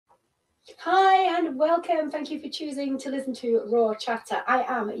Hi and welcome. Thank you for choosing to listen to Raw Chatter. I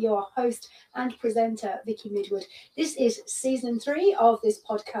am your host and presenter, Vicky Midwood. This is season 3 of this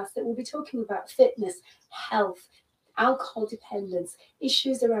podcast that will be talking about fitness, health, alcohol dependence,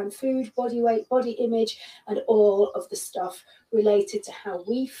 issues around food, body weight, body image, and all of the stuff related to how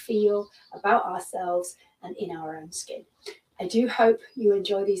we feel about ourselves and in our own skin. I do hope you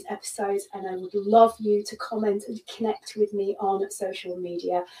enjoy these episodes, and I would love you to comment and connect with me on social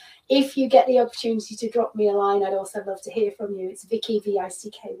media. If you get the opportunity to drop me a line, I'd also love to hear from you. It's Vicky, Vicky, at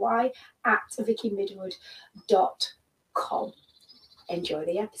vickymidwood.com. Enjoy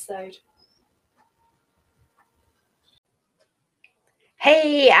the episode.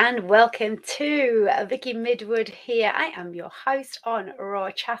 Hey, and welcome to Vicky Midwood here. I am your host on Raw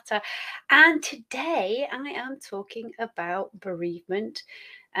Chatter, and today I am talking about bereavement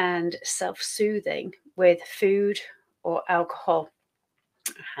and self-soothing with food or alcohol.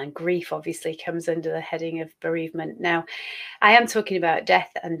 And grief obviously comes under the heading of bereavement. Now, I am talking about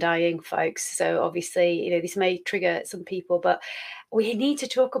death and dying, folks. So obviously, this may trigger some people, but we need to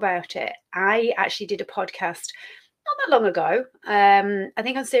talk about it. I actually did a podcast not that long ago. I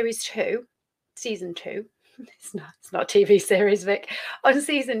think on season 2. It's not a TV series, Vic. On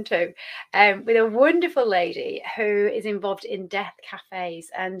season 2, with a wonderful lady who is involved in death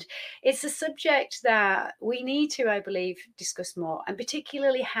cafes, and it's a subject that we need to, I believe, discuss more, and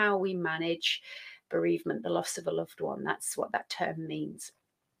particularly how we manage bereavement, the loss of a loved one. That's what that term means.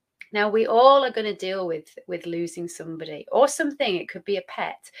 Now, we all are going to deal with losing somebody or something. It could be a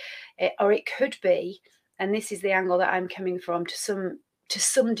pet, or it could be, and this is the angle that I'm coming from to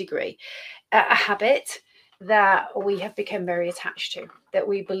some degree, a habit that we have become very attached to, that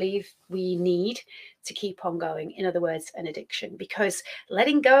we believe we need to keep on going. In other words, an addiction. Because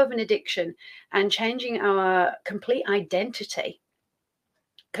letting go of an addiction and changing our complete identity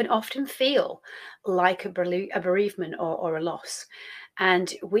can often feel like a bereavement or a loss.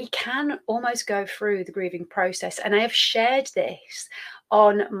 And we can almost go through the grieving process. And I have shared this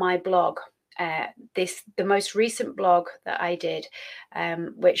on my blog. The most recent blog that I did,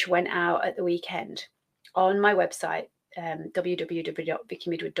 which went out at the weekend on my website,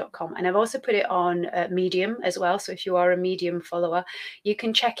 www.vickymidwood.com, and I've also put it on Medium as well. So if you are a Medium follower, you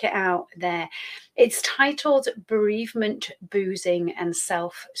can check it out there. It's titled Bereavement, Boozing and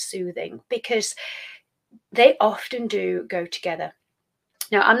Self-Soothing, because they often do go together.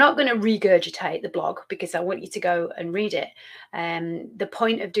 Now, I'm not going to regurgitate the blog because I want you to go and read it. The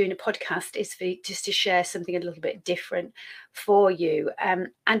point of doing a podcast is for just to share something a little bit different for you.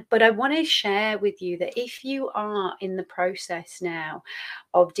 But I want to share with you that if you are in the process now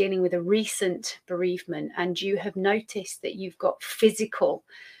of dealing with a recent bereavement and you have noticed that you've got physical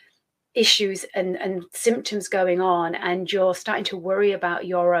issues and symptoms going on, and you're starting to worry about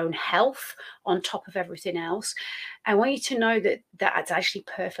your own health on top of everything else, I want you to know that that's actually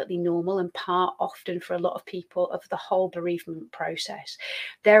perfectly normal and part often for a lot of people of the whole bereavement process.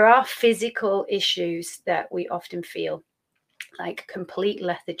 There are physical issues that we often feel, like complete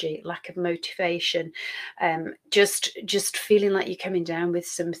lethargy, lack of motivation, just feeling like you're coming down with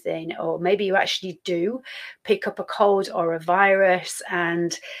something, or maybe you actually do pick up a cold or a virus,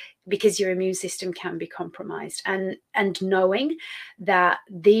 and because your immune system can be compromised, and knowing that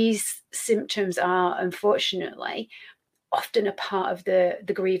these symptoms are unfortunately often a part of the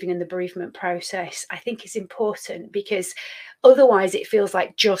grieving and the bereavement process, I think is important, because otherwise it feels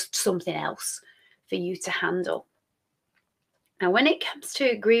like just something else for you to handle. Now, when it comes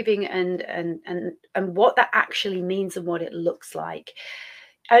to grieving and what that actually means and what it looks like,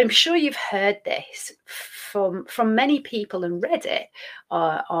 I'm sure you've heard this from many people and read it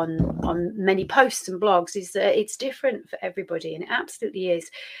on many posts and blogs. Is that it's different for everybody, and it absolutely is.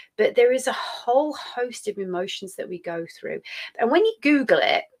 But there is a whole host of emotions that we go through, and when you Google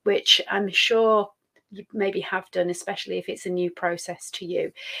it, which I'm sure you maybe have done, especially if it's a new process to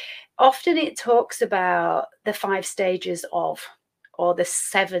you, often it talks about the 5 stages of, or the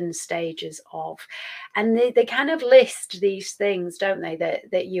 7 stages of, and they kind of list these things, don't they,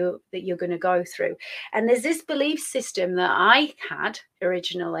 that you're going to go through. And there's this belief system that I had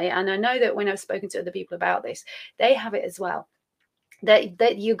originally, and I know that when I've spoken to other people about this, they have it as well,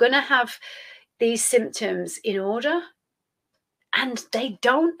 that you're going to have these symptoms in order, and they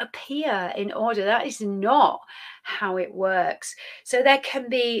don't appear in order. That is not how it works. So there can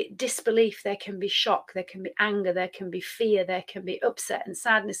be disbelief, there can be shock, there can be anger, there can be fear, there can be upset and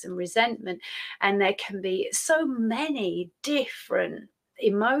sadness and resentment, and there can be so many different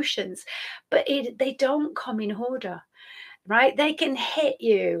emotions, but they don't come in order. right? They can hit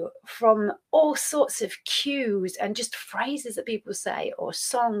you from all sorts of cues and just phrases that people say or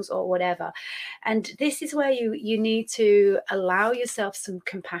songs or whatever. And this is where you need to allow yourself some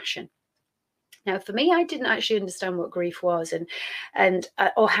compassion. Now, for me, I didn't actually understand what grief was and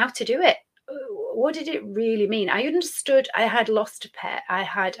or how to do it. What did it really mean? I understood I had lost a pet. I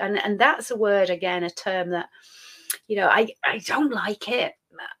had, and that's a word again, a term that, I don't like it.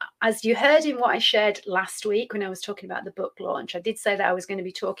 As you heard in what I shared last week when I was talking about the book launch, I did say that I was going to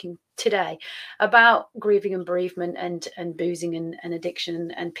be talking today about grieving and bereavement and boozing and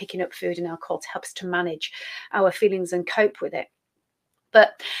addiction and picking up food and alcohol to help us to manage our feelings and cope with it.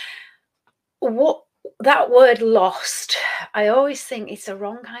 But what that word lost, I always think it's a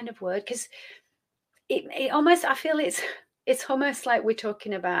wrong kind of word because it almost, I feel it's almost like we're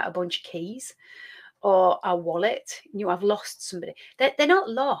talking about a bunch of keys or a wallet. I've lost somebody. They're not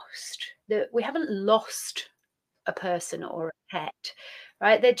lost. We haven't lost a person or a pet,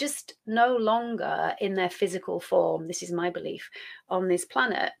 right? They're just no longer in their physical form. This is my belief on this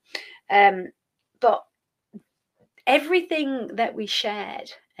planet. But everything that we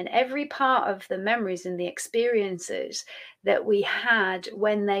shared and every part of the memories and the experiences that we had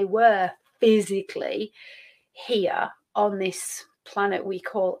when they were physically here on this planet we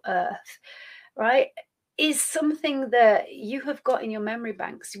call Earth, right, is something that you have got in your memory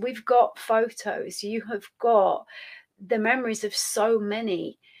banks. We've got photos, you have got the memories of so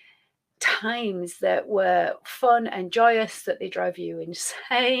many times that were fun and joyous, that they drove you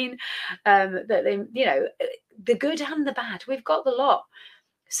insane, that they, the good and the bad. We've got the lot.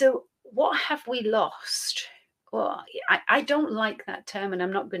 So what have we lost? Well, I don't like that term and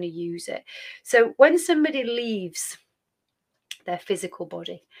I'm not going to use it. So when somebody leaves their physical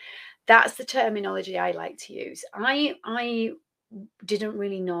body, that's the terminology I like to use. I didn't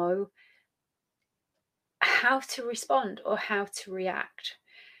really know how to respond or how to react.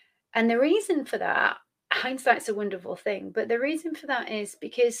 And the reason for that, hindsight's a wonderful thing, but the reason for that is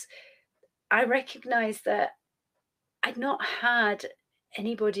because I recognized that I'd not had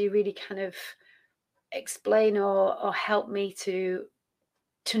anybody really kind of explain or help me to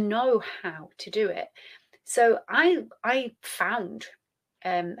know how to do it. So I found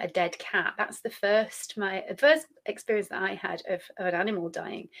a dead cat. That's the first experience that I had of an animal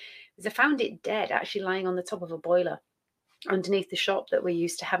dying. Was I found it dead, actually lying on the top of a boiler underneath the shop that we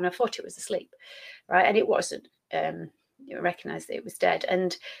used to have, and I thought it was asleep, right? And it wasn't. Recognized that it was dead,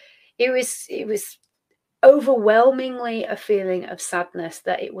 and it was overwhelmingly a feeling of sadness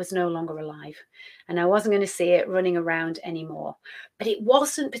that it was no longer alive and I wasn't going to see it running around anymore. But it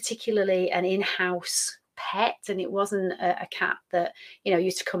wasn't particularly an in-house pet, and it wasn't a cat that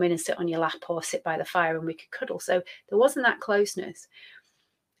used to come in and sit on your lap or sit by the fire and we could cuddle. So there wasn't that closeness.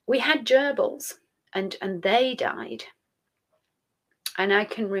 We had gerbils and they died, and I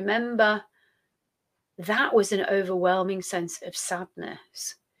can remember that was an overwhelming sense of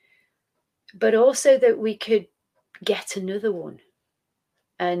sadness, but also that we could get another one.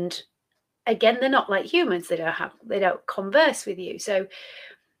 And again, they're not like humans. They don't converse with you. So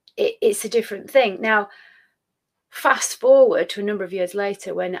it's a different thing. Now, fast forward to a number of years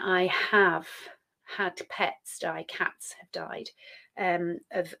later when I have had pets die, cats have died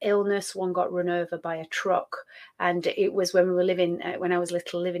of illness. One got run over by a truck, and it was when we were when I was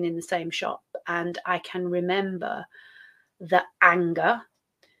little, living in the same shop. And I can remember the anger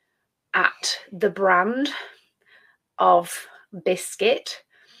at the brand of biscuit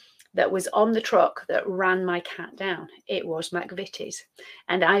that was on the truck that ran my cat down. It was McVitie's.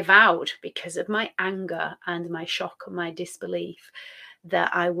 And I vowed, because of my anger and my shock and my disbelief,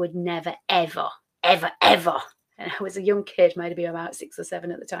 that I would never, ever, ever, ever, and I was a young kid, might have been about 6 or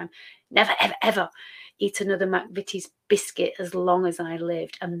 7 at the time, never, ever, ever eat another McVitie's biscuit as long as I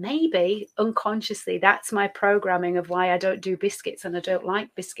lived. And maybe unconsciously, that's my programming of why I don't do biscuits and I don't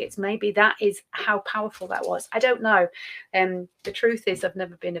like biscuits. Maybe that is how powerful that was. I don't know. The truth is I've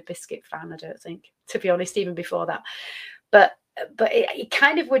never been a biscuit fan, I don't think, to be honest, even before that. But it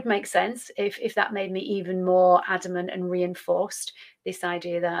kind of would make sense if that made me even more adamant and reinforced this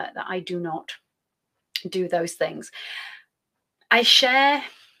idea that I do not do those things. I share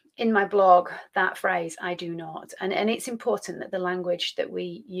in my blog that phrase, I do not. And it's important that the language that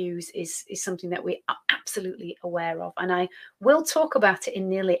we use is something that we are absolutely aware of. And I will talk about it in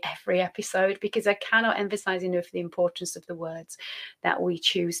nearly every episode, because I cannot emphasize enough the importance of the words that we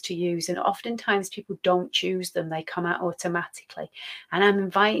choose to use. And oftentimes people don't choose them, they come out automatically. And I'm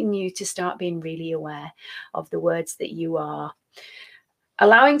inviting you to start being really aware of the words that you are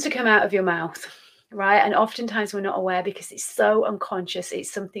allowing to come out of your mouth. right? And oftentimes we're not aware because it's so unconscious.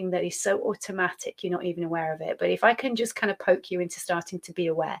 It's something that is so automatic, you're not even aware of it. But if I can just kind of poke you into starting to be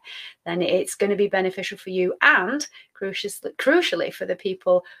aware, then it's going to be beneficial for you and crucially for the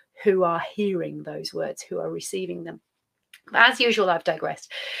people who are hearing those words, who are receiving them. But as usual, I've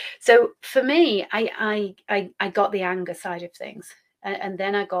digressed. So for me, I got the anger side of things, and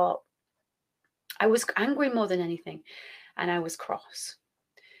then I was angry more than anything, and I was cross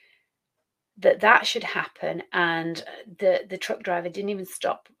that should happen, and the truck driver didn't even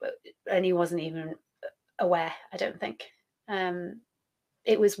stop, and he wasn't even aware, I don't think.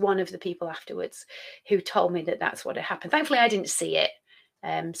 It was one of the people afterwards who told me that that's what had happened. Thankfully, I didn't see it,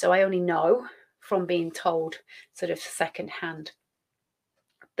 so I only know from being told sort of secondhand.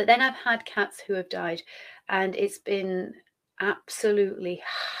 But then I've had cats who have died, and it's been absolutely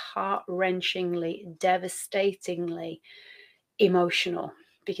heart-wrenchingly, devastatingly emotional,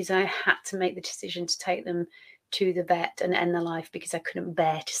 because I had to make the decision to take them to the vet and end their life because I couldn't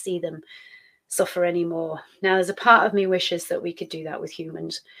bear to see them suffer anymore. Now, there's a part of me wishes that we could do that with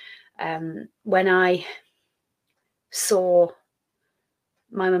humans. When I saw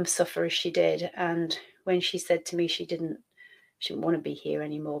my mum suffer as she did, and when she said to me she didn't want to be here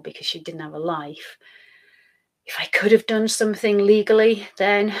anymore because she didn't have a life, if I could have done something legally,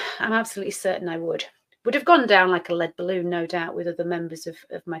 then I'm absolutely certain I would have gone down like a lead balloon, no doubt, with other members of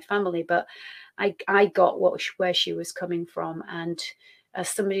my family. But I got where she was coming from, and as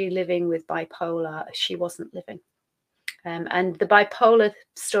somebody living with bipolar, she wasn't living. And the bipolar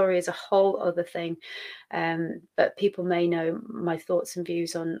story is a whole other thing, but people may know my thoughts and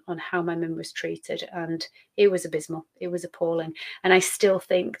views on how my mum was treated, and it was abysmal. It was appalling, and I still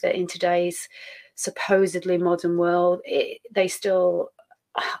think that in today's supposedly modern world, they still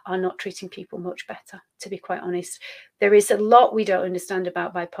are not treating people much better, to be quite honest. There is a lot we don't understand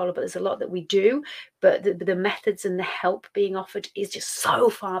about bipolar, but there's a lot that we do. But the methods and the help being offered is just so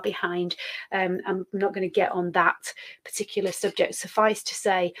far behind. I'm not going to get on that particular subject. Suffice to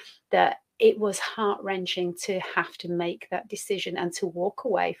say that it was heart-wrenching to have to make that decision and to walk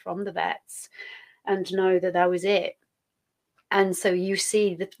away from the vets and know that that was it. And so you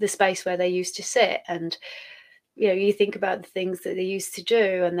see the space where they used to sit, and you think about the things that they used to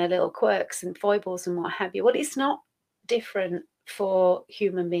do and their little quirks and foibles and what have you. Well, it's not different for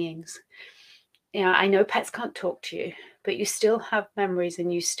human beings. I know pets can't talk to you, but you still have memories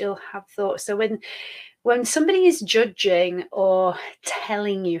and you still have thoughts. So when somebody is judging or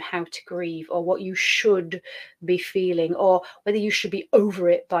telling you how to grieve or what you should be feeling or whether you should be over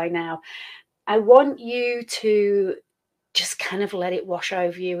it by now, I want you to just kind of let it wash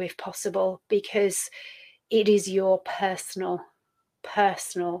over you if possible, because it is your personal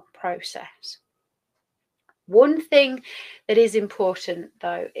process. One thing that is important,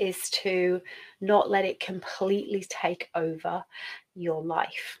 though, is to not let it completely take over your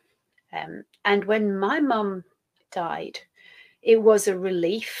life. And when my mum died, it was a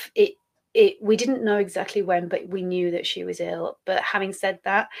relief. We didn't know exactly when, but we knew that she was ill. But having said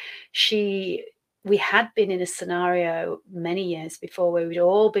that, we had been in a scenario many years before where we'd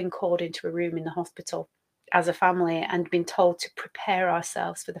all been called into a room in the hospital as a family and been told to prepare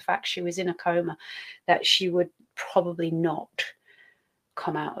ourselves for the fact she was in a coma, that she would probably not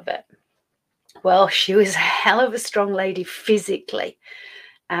come out of it. Well, she was a hell of a strong lady physically,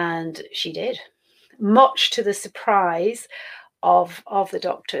 and she did. Much to the surprise of the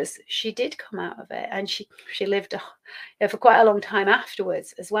doctors, she did come out of it, and she lived for quite a long time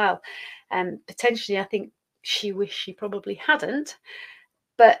afterwards as well. Potentially, I think she wished she probably hadn't,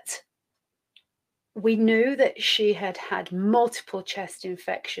 but we knew that she had had multiple chest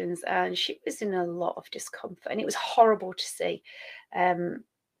infections and she was in a lot of discomfort, and it was horrible to see.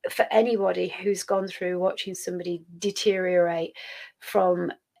 For anybody who's gone through watching somebody deteriorate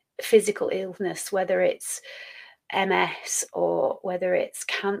from physical illness, whether it's MS or whether it's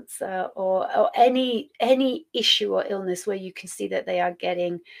cancer or any issue or illness where you can see that they are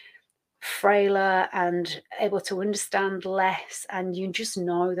getting frailer and able to understand less, and you just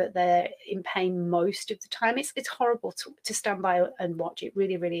know that they're in pain most of the time. It's horrible to stand by and watch. It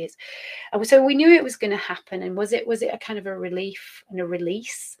really, really is. And so we knew it was going to happen. And was it a kind of a relief and a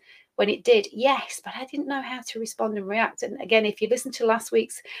release when it did? Yes, but I didn't know how to respond and react. And again, if you listen to last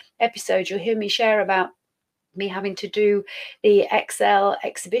week's episode, you'll hear me share about me having to do the Excel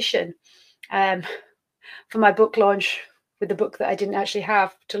exhibition for my book launch, with the book that I didn't actually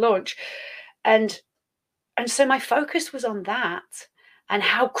have to launch. And so my focus was on that, and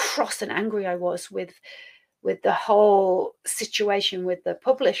how cross and angry I was with the whole situation with the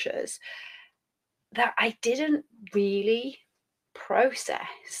publishers, that I didn't really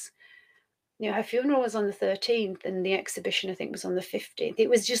process her funeral was on the 13th and the exhibition, I think, was on the 15th. It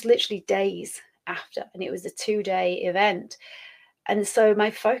was just literally days after, and it was a 2-day event. And so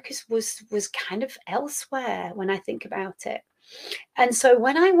my focus was kind of elsewhere when I think about it. And so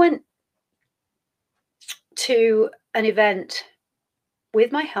when I went to an event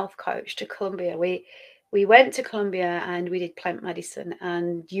with my health coach to Columbia, we went to Columbia and we did plant medicine.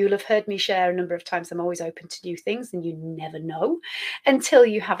 And you'll have heard me share a number of times, I'm always open to new things, and you never know until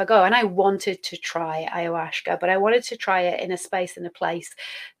you have a go. And I wanted to try ayahuasca, but I wanted to try it in a space and a place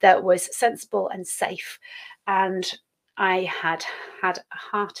that was sensible and safe. And I had had a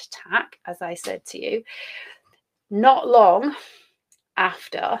heart attack, as I said to you, not long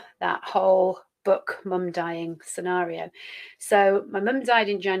after that whole book mum dying scenario. So my mum died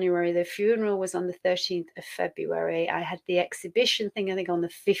in January. The funeral was on the 13th of February. I had the exhibition thing, I think, on the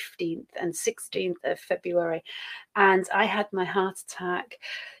 15th and 16th of February. And I had my heart attack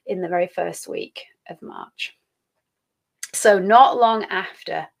in the very first week of March. So not long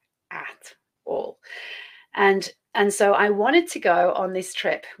after at all. And so I wanted to go on this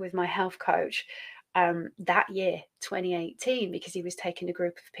trip with my health coach that year, 2018, because he was taking a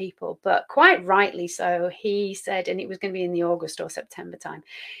group of people, but quite rightly so. He said, and it was going to be in the August or September time,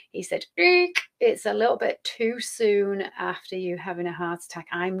 he said, it's a little bit too soon after you having a heart attack.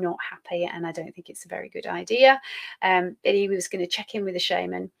 I'm not happy, and I don't think it's a very good idea. But he was going to check in with the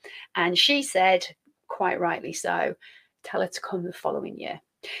shaman, and she said, quite rightly so, tell her to come the following year.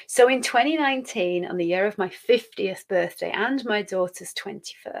 So in 2019, on the year of my 50th birthday and my daughter's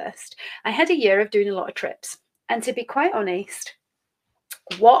 21st, I had a year of doing a lot of trips. And to be quite honest,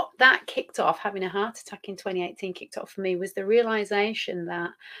 what that kicked off, having a heart attack in 2018 kicked off for me, was the realization that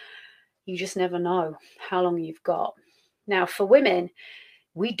you just never know how long you've got. Now, for women,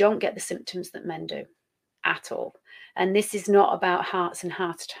 we don't get the symptoms that men do at all. And this is not about hearts and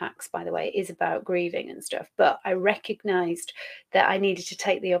heart attacks, by the way. It is about grieving and stuff. But I recognized that I needed to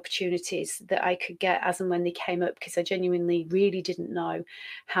take the opportunities that I could get as and when they came up, because I genuinely really didn't know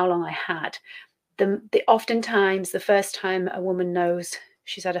how long I had. Oftentimes, the first time a woman knows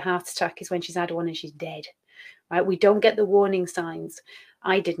she's had a heart attack is when she's had one and she's dead. Right? We don't get the warning signs.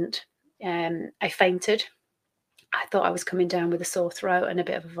 I didn't. I fainted. I thought I was coming down with a sore throat and a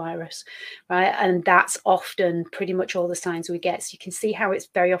bit of a virus, right? And that's often pretty much all the signs we get. So you can see how it's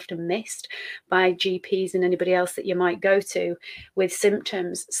very often missed by GPs and anybody else that you might go to with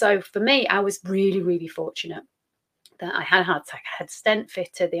symptoms. So for me, I was really, really fortunate that I had a heart attack. I had stent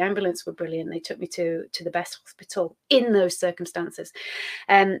fitted. The ambulance were brilliant. They took me to the best hospital in those circumstances.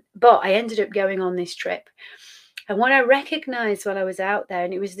 But I ended up going on this trip. And what I recognized while I was out there,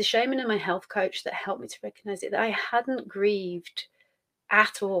 and it was the shaman and my health coach that helped me to recognize it, that I hadn't grieved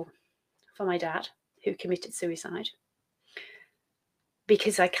at all for my dad, who committed suicide,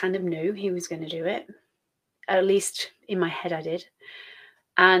 because I kind of knew he was going to do it. At least in my head, I did.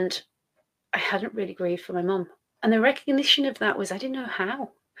 And I hadn't really grieved for my mum. And the recognition of that was I didn't know how.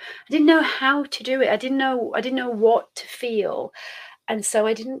 I didn't know how to do it. I didn't know what to feel. And so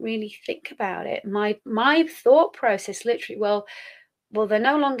I didn't really think about it. My thought process literally, well, they're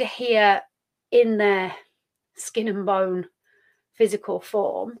no longer here in their skin and bone physical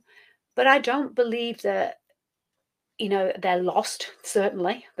form, but I don't believe that, they're lost.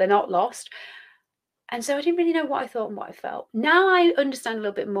 Certainly, they're not lost. And so I didn't really know what I thought and what I felt. Now I understand a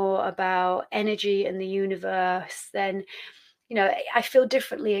little bit more about energy and the universe. Then, I feel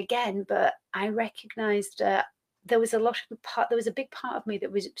differently again, but I recognized that there was a big part of me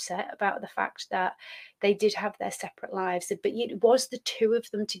that was upset about the fact that they did have their separate lives, but it was the two of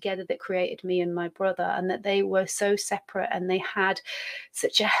them together that created me and my brother, and that they were so separate and they had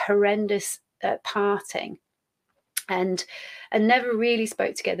such a horrendous parting, and never really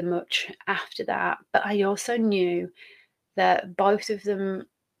spoke together much after that. But I also knew that both of them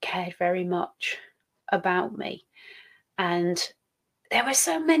cared very much about me, and there were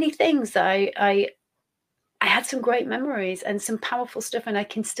so many things that I had some great memories and some powerful stuff, and I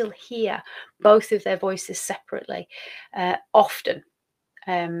can still hear both of their voices separately often.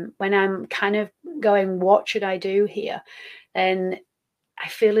 When I'm kind of going, what should I do here? Then I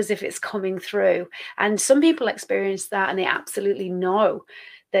feel as if it's coming through. And some people experience that and they absolutely know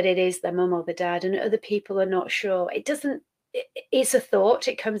that it is their mum or their dad, and other people are not sure. It's a thought.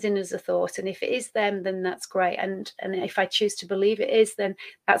 It comes in as a thought, and if it is them, then that's great. And if I choose to believe it is, then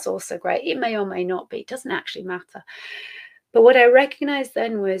that's also great. It may or may not be. It doesn't actually matter. But what I recognized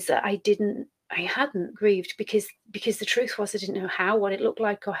then was that I hadn't grieved because the truth was I didn't know what it looked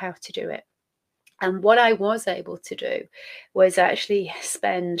like or how to do it. And what I was able to do was actually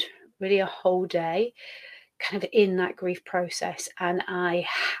spend really a whole day kind of in that grief process, and I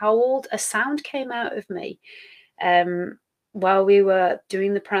howled. A sound came out of me um, while we were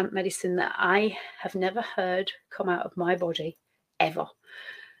doing the plant medicine that I have never heard come out of my body ever.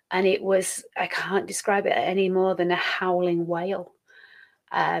 And it was, I can't describe it any more than a howling wail.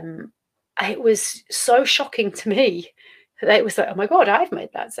 Um, it was so shocking to me that it was like, oh my God, I've made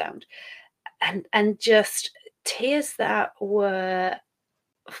that sound. And just tears that were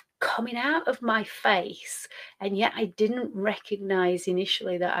coming out of my face, and yet I didn't recognize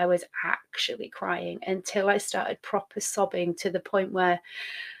initially that I was actually crying until I started proper sobbing, to the point where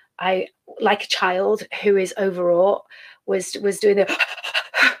I, like a child who is overwrought, was doing the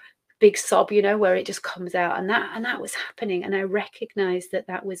big sob, where it just comes out, and that was happening, and I recognized that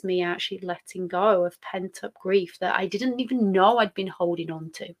that was me actually letting go of pent up grief that I didn't even know I'd been holding on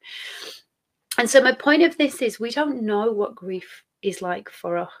to. And so my point of this is, we don't know what grief is like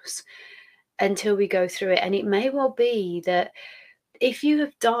for us until we go through it. And it may well be that if you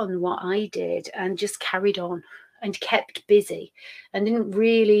have done what I did and just carried on and kept busy and didn't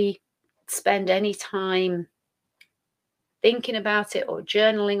really spend any time thinking about it or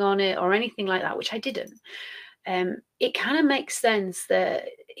journaling on it or anything like that, which I didn't, it kind of makes sense that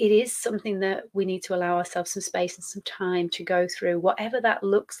it is something that we need to allow ourselves some space and some time to go through, whatever that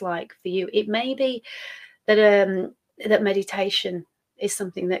looks like for you. It may be that that meditation is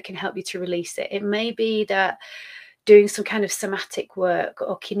something that can help you to release it. It may be that doing some kind of somatic work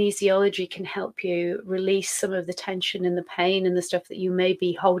or kinesiology can help you release some of the tension and the pain and the stuff that you may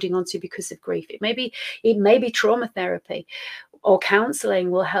be holding on to because of grief. It may be trauma therapy or counseling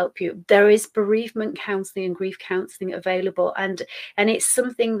will help you. There is bereavement counseling and grief counseling available, and it's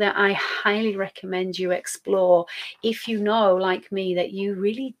something that I highly recommend you explore if you know, like me, that you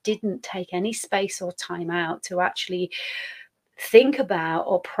really didn't take any space or time out to actually think about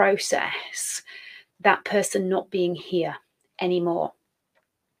or process that person not being here anymore.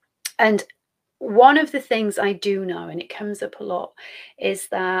 And one of the things I do know, and it comes up a lot, is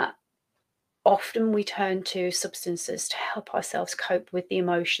that often we turn to substances to help ourselves cope with the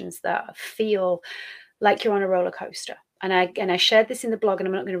emotions that feel like you're on a roller coaster. And I shared this in the blog, and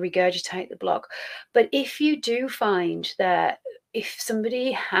I'm not going to regurgitate the blog. But if you do find that if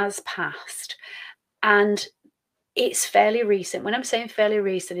somebody has passed and it's fairly recent, when I'm saying fairly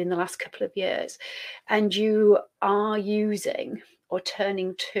recent, in the last couple of years, and you are using or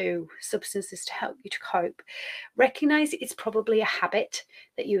turning to substances to help you to cope, recognize it's probably a habit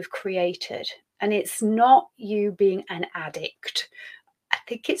that you've created, and it's not you being an addict. I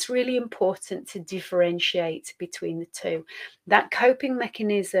think it's really important to differentiate between the two. That coping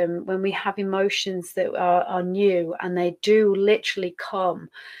mechanism, when we have emotions that are new, and they do literally come,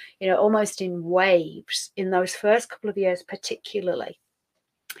 almost in waves in those first couple of years, particularly,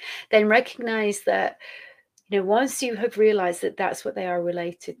 then recognize that, once you have realized that that's what they are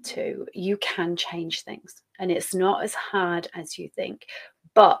related to, you can change things. And it's not as hard as you think.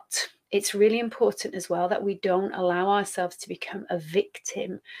 But it's really important as well that we don't allow ourselves to become a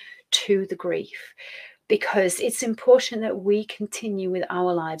victim to the grief, because it's important that we continue with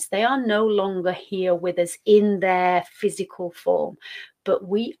our lives. They are no longer here with us in their physical form, but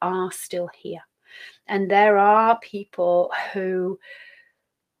we are still here. And there are people who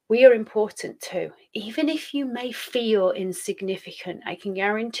we are important to. Even if you may feel insignificant, I can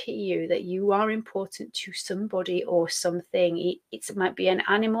guarantee you that you are important to somebody or something. It might be an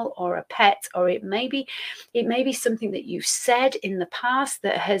animal or a pet, or it may be something that you've said in the past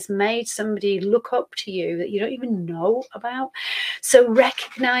that has made somebody look up to you that you don't even know about. So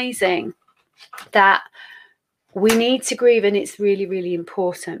recognizing that we need to grieve, and it's really, really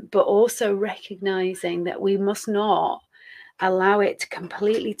important, but also recognizing that we must not allow it to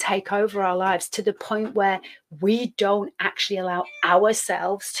completely take over our lives to the point where we don't actually allow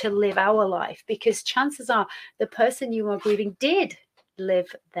ourselves to live our life, because chances are the person you are grieving did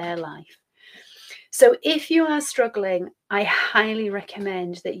live their life. So if you are struggling, I highly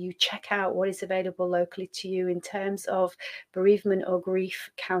recommend that you check out what is available locally to you in terms of bereavement or grief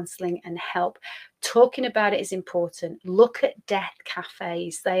counseling and help. Talking about it is important. Look at death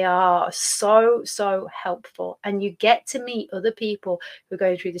cafes. They are so, so helpful. And you get to meet other people who are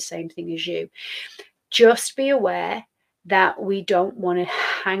going through the same thing as you. Just be aware that we don't want to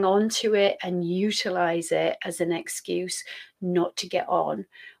hang on to it and utilize it as an excuse not to get on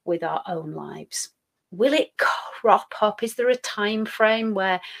with our own lives. Will it crop up? Is there a time frame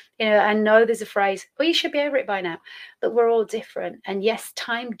where, I know there's a phrase, well, you should be over it by now, but we're all different. And yes,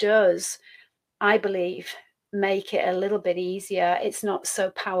 time does, I believe, make it a little bit easier. It's not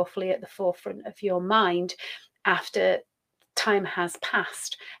so powerfully at the forefront of your mind after time has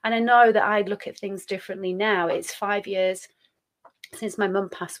passed. And I know that I look at things differently now. It's 5 years since my mum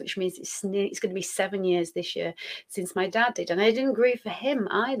passed, which means it's going to be 7 years this year since my dad did. And I didn't grieve for him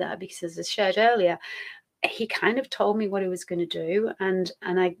either, because as I shared earlier, he kind of told me what he was going to do, and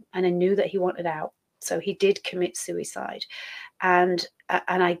I knew that he wanted out. So he did commit suicide, and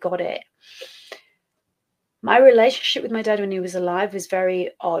I got it. My relationship with my dad when he was alive was very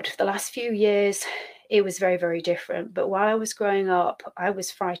odd. The last few years, it was very, very different. But while I was growing up, I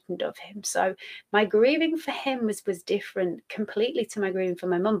was frightened of him. So my grieving for him was different completely to my grieving for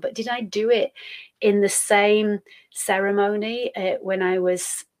my mum. But did I do it in the same ceremony when I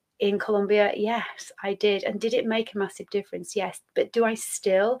was in Colombia? Yes, I did. And did it make a massive difference? Yes. But do I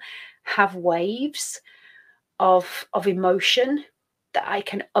still have waves of emotion that I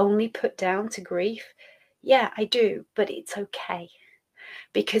can only put down to grief? Yeah, I do, but it's okay,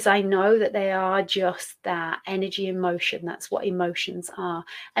 because I know that they are just that energy emotion. That's what emotions are.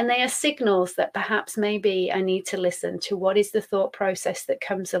 And they are signals that perhaps maybe I need to listen to. What is the thought process that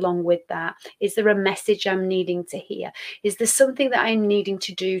comes along with that? Is there a message I'm needing to hear? Is there something that I'm needing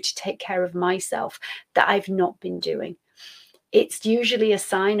to do to take care of myself that I've not been doing? It's usually a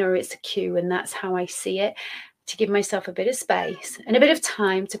sign or it's a cue, and that's how I see it. To give myself a bit of space and a bit of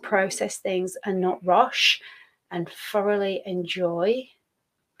time to process things and not rush, and thoroughly enjoy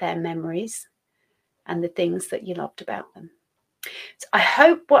their memories and the things that you loved about them. So I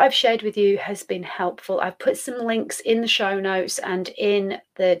hope what I've shared with you has been helpful. I've put some links in the show notes and in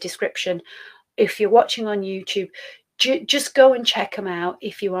the description. If you're watching on YouTube, just go and check them out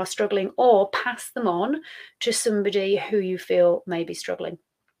if you are struggling, or pass them on to somebody who you feel may be struggling.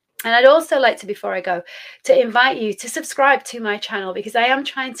 And I'd also like to, before I go, to invite you to subscribe to my channel, because I am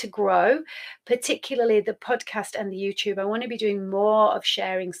trying to grow, particularly the podcast and the YouTube. I want to be doing more of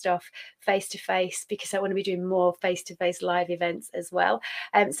sharing stuff face-to-face, because I want to be doing more face-to-face live events as well.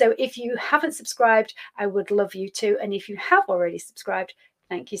 So if you haven't subscribed, I would love you to. And if you have already subscribed,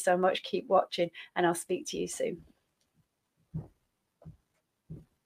 thank you so much. Keep watching, and I'll speak to you soon.